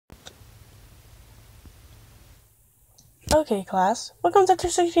Okay, class. What comes after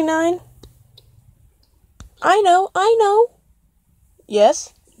 69? I know.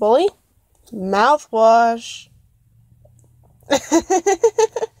 Yes, bully? Mouthwash.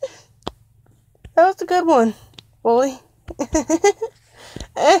 That was a good one, bully. Get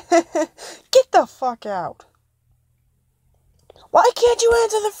the fuck out. Why can't you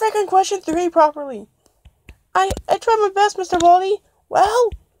answer the frickin' question 3 properly? I tried my best, Mr. Baldi. Well,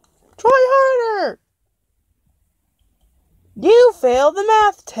 try harder. You failed the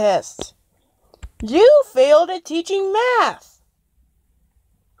math test. You failed at teaching math.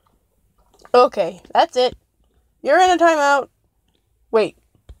 Okay, that's it. You're in a timeout. Wait,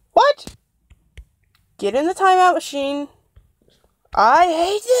 what? Get in the timeout machine. I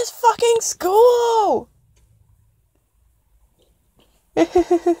hate this fucking school!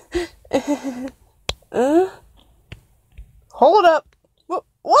 Hold up.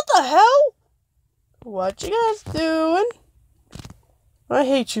 What the hell? What you guys doing? I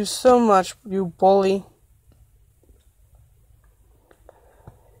hate you so much, you bully.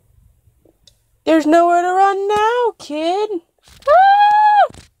 There's nowhere to run now, kid. Ah!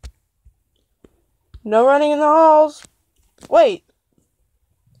 No running in the halls. Wait.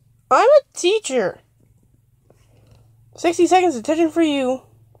 I'm a teacher. 60 seconds attention for you.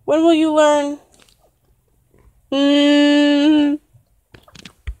 When will you learn?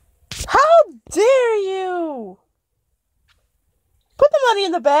 How dare you? Put the money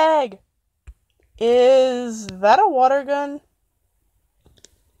in the bag. Is that a water gun?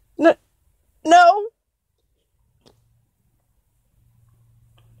 No.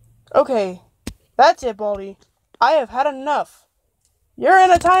 Okay, that's it, Baldi. I have had enough. You're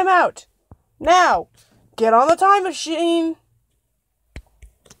in a timeout. Now, get on the time machine.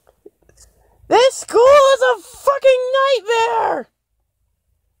 This school is a fucking nightmare.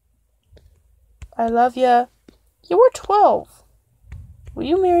 I love ya. You were 12. Will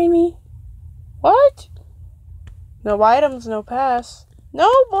you marry me? What? No items, no pass. No,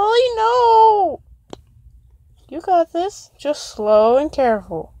 bully, no! You got this. Just slow and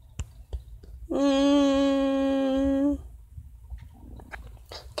careful. Can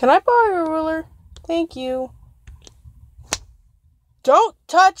I borrow your ruler? Thank you. Don't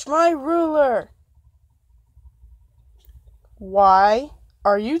touch my ruler! Why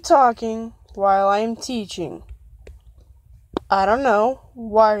are you talking while I'm teaching? I don't know.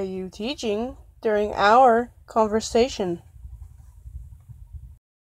 Why are you teaching during our conversation?